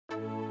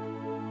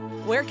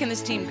where can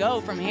this team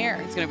go from here?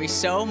 It's going to be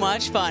so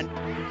much fun.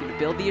 Looking to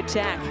build the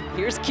attack.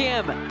 Here's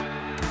Kim.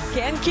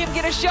 Can Kim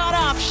get a shot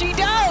off? She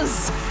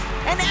does!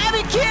 And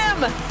Abby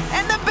Kim!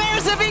 And the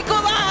Bears have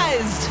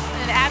equalized!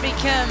 And Abby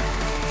Kim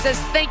says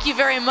thank you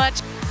very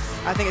much.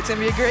 I think it's going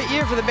to be a great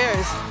year for the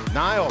Bears.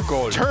 Niall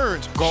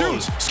turns,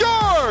 shoots,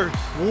 scores!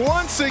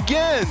 Once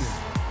again,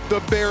 the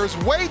Bears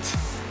wait,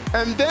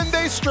 and then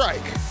they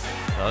strike.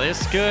 Well,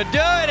 this could do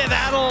it, and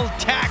that'll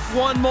tack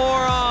one more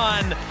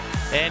on.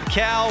 And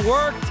Cal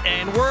worked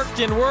and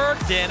worked and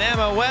worked, and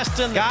Emma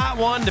Weston got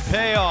one to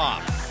pay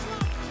off.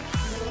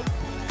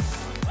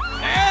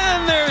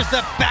 And there's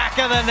the back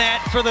of the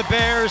net for the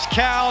Bears.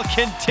 Cal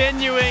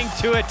continuing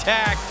to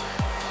attack.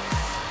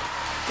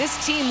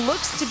 This team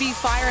looks to be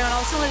firing on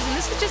all cylinders, and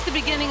this is just the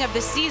beginning of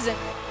the season.